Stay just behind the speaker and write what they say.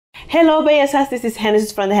Hello BSS, this is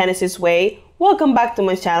Genesis from the Genesis Way. Welcome back to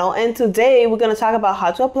my channel, and today we're going to talk about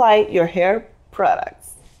how to apply your hair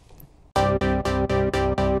products.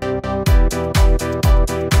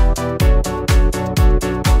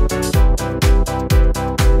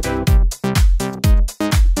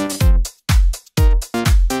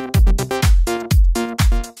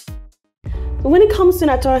 When it comes to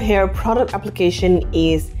natural hair, product application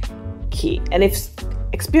is key, and if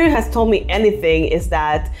experience has told me anything, is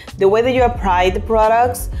that the way that you apply the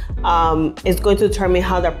products is going to determine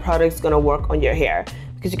how that product is going to work on your hair.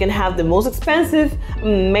 Because you can have the most expensive,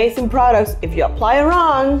 amazing products, if you apply it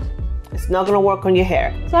wrong, it's not going to work on your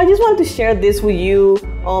hair. So I just wanted to share this with you,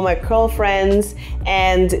 all my curl friends,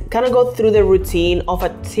 and kind of go through the routine of a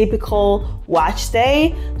typical wash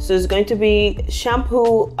day. So it's going to be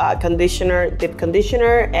shampoo, conditioner, deep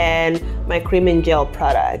conditioner, and my cream and gel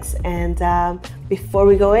products. And before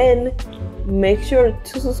we go in, make sure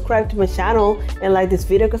to subscribe to my channel and like this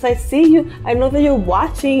video, because I see you. I know that you're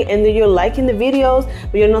watching and that you're liking the videos,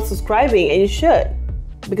 but you're not subscribing, and you should,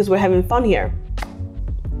 because we're having fun here.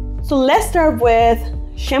 So let's start with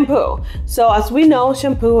shampoo. So as we know,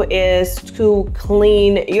 shampoo is to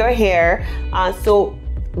clean your hair. So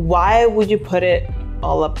why would you put it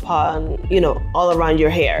all upon, all around your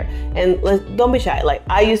hair? And don't be shy. Like,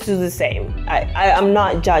 I used to do the same. I'm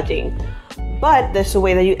not judging. But there's a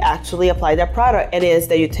way that you actually apply that product. It is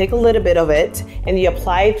that you take a little bit of it and you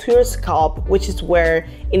apply it to your scalp, which is where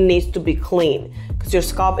it needs to be clean. Because your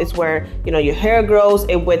scalp is where your hair grows.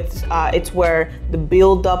 It's where the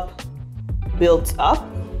builds up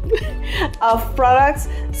of products.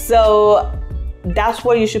 So that's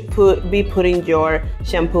where you should be putting your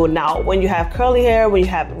shampoo. Now, when you have curly hair, when you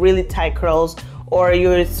have really tight curls, or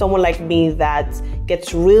you're someone like me that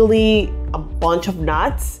gets really a bunch of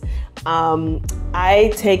knots,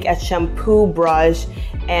 I take a shampoo brush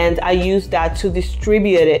and I use that to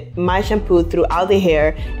distribute my shampoo throughout the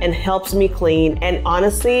hair, and helps me clean. And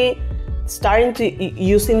honestly, starting to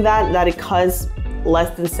using that it costs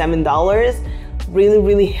less than $7,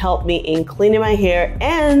 really helped me in cleaning my hair.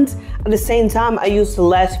 And at the same time, I use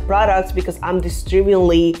less products because I'm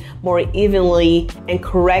distributing more evenly and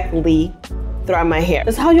correctly throughout my hair.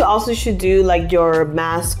 That's how you also should do like your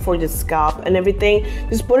mask for the scalp and everything.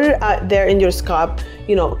 Just put it out there in your scalp,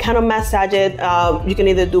 kind of massage it. You can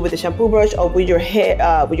either do with the shampoo brush or with your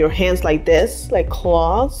hair, with your hands like this, like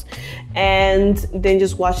claws, and then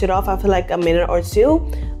just wash it off after like a minute or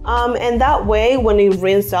two. And that way, when you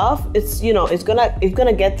rinse off, it's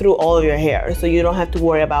gonna get through all of your hair, so you don't have to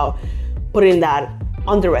worry about putting that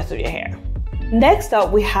on the rest of your hair. Next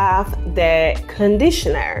up, we have the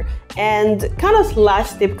conditioner, and kind of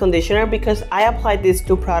slash deep conditioner, because I applied these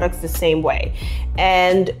two products the same way.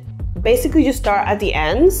 And basically you start at the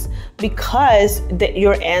ends, because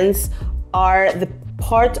your ends are the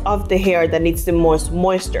part of the hair that needs the most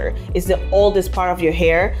moisture. It's the oldest part of your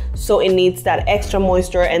hair, so it needs that extra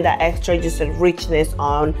moisture and that extra just a richness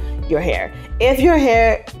on your hair. If your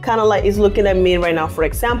hair kind of like is looking at me right now, for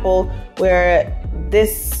example, where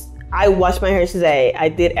I washed my hair today, I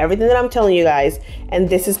did everything that I'm telling you guys, and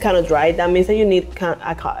this is kind of dry, that means that you need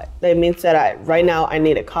a cut. That means that right now I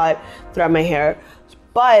need a cut throughout my hair.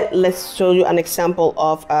 But let's show you an example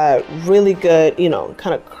of a really good,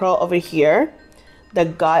 kind of curl over here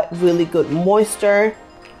that got really good moisture.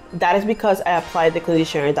 That is because I applied the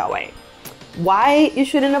conditioner that way. Why you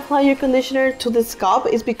shouldn't apply your conditioner to the scalp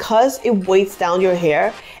is because it weights down your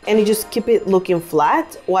hair and you just keep it looking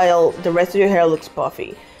flat while the rest of your hair looks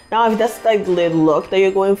puffy. Now, if that's like the look that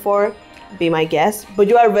you're going for, be my guest. But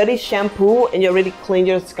you already shampoo and you already cleaned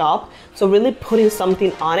your scalp, so really putting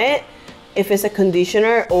something on it, if it's a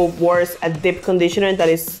conditioner or worse, a deep conditioner that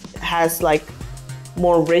has like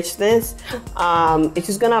more richness, it's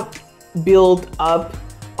just gonna build up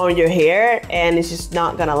on your hair and it's just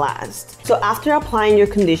not gonna last. So after applying your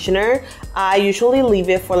conditioner, I usually leave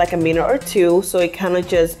it for like a minute or two, so it kind of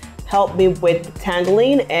just help me with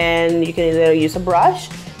tangling. And you can either use a brush,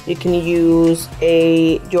 you can use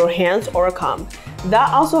your hands or a comb.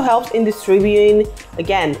 That also helps in distributing,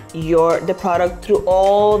 again, the product through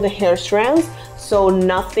all the hair strands, so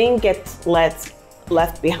nothing gets left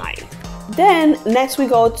behind. Then next we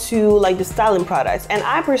go to like the styling products, and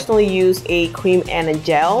I personally use a cream and a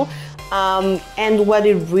gel. And what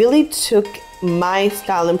it really took my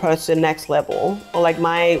styling products to the next level, or like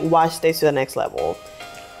my wash days to the next level,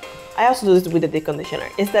 I also do this with the deep conditioner,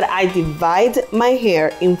 is that I divide my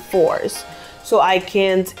hair in fours, so I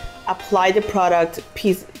can apply the product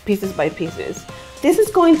pieces by pieces. This is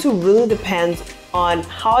going to really depend on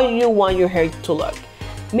how you want your hair to look.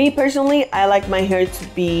 Me personally, I like my hair to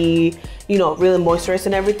be, you know, really moisturized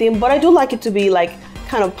and everything, but I do like it to be like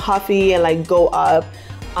kind of puffy and like go up.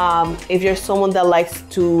 If you're someone that likes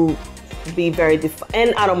to be very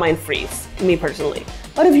and I don't mind frizz, me personally.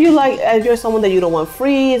 But if you're someone that you don't want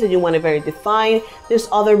frizz and you want it very defined, there's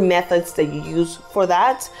other methods that you use for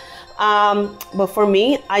that. But for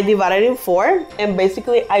me, I divide it in 4, and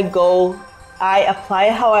basically I apply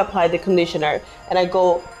how I apply the conditioner, and I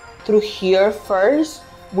go through here first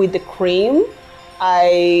with the cream.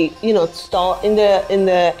 I, you know, start in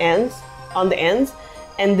the ends, on the ends,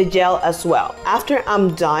 and the gel as well. After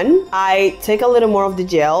I'm done, I take a little more of the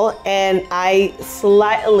gel and I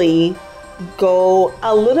slightly go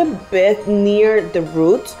a little bit near the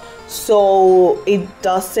root, so it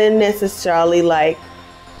doesn't necessarily like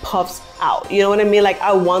puffs out, you know what I mean? Like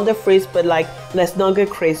I want the frizz, but like let's not get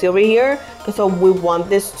crazy over here, because we want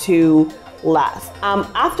this to last.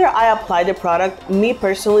 After I apply the product, me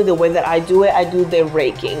personally, the way that I do it, I do the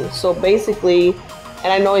raking. So basically,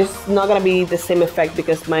 and I know it's not gonna be the same effect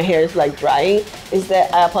because my hair is like drying, is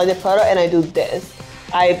that I apply the product and I do this.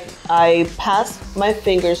 I pass my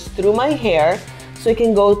fingers through my hair so it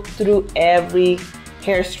can go through every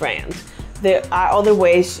hair strand. There are other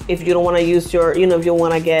ways if you don't want to use your, you know, if you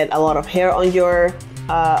want to get a lot of hair on your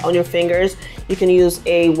fingers, you can use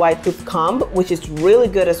a wide tooth comb, which is really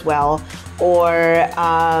good as well, or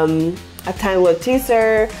a tiny little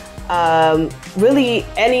teaser. Really,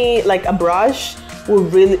 any like a brush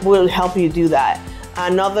will help you do that.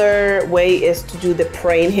 Another way is to do the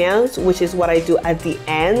praying hands, which is what I do at the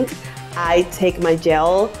end. I take my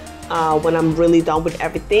gel when I'm really done with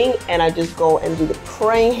everything, and I just go and do the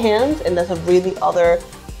praying hands, and that's a really other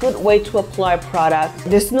good way to apply product.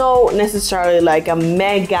 There's no necessarily like a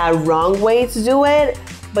mega wrong way to do it,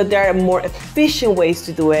 but there are more efficient ways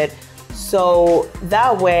to do it. So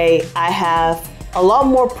that way I have a lot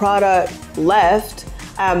more product left.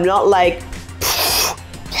 I'm not like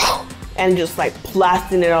and just like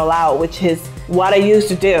blasting it all out, which is what I used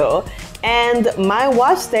to do. And my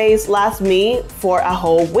wash days last me for a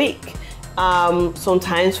whole week,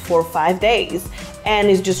 sometimes 4 or 5 days. And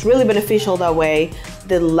it's just really beneficial that way.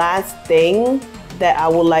 The last thing that I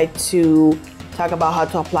would like to talk about how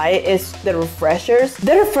to apply it is the refreshers.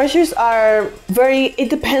 The refreshers are it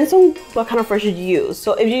depends on what kind of refresher you use.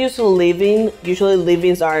 So if you use a leave-in, usually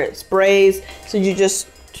leave-ins are sprays, so you just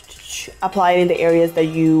apply it in the areas that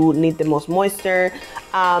you need the most moisture.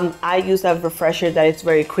 I use a refresher that is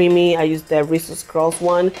very creamy. I use the Reese's Curls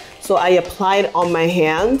one. So I apply it on my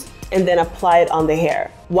hand and then apply it on the hair.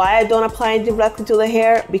 Why I don't apply it directly to the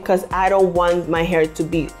hair? Because I don't want my hair to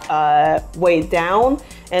be weighed down,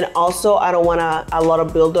 and also I don't want a lot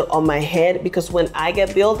of buildup on my head, because when I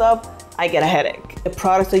get buildup, I get a headache. The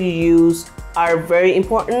products that you use are very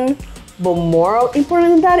important, but more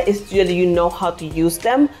important than that is that you know how to use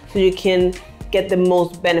them so you can get the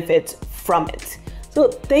most benefits from it. So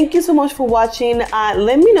thank you so much for watching.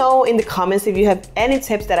 Let me know in the comments if you have any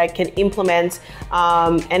tips that I can implement,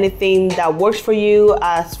 anything that works for you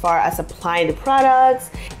as far as applying the products.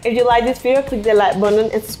 If you like this video, click the like button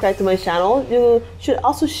and subscribe to my channel. You should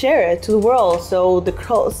also share it to the world so the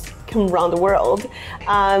curls can run the world.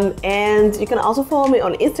 And you can also follow me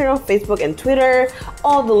on Instagram, Facebook, and Twitter.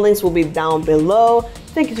 All the links will be down below.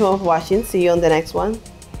 Thank you so much for watching. See you on the next one.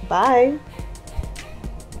 Bye.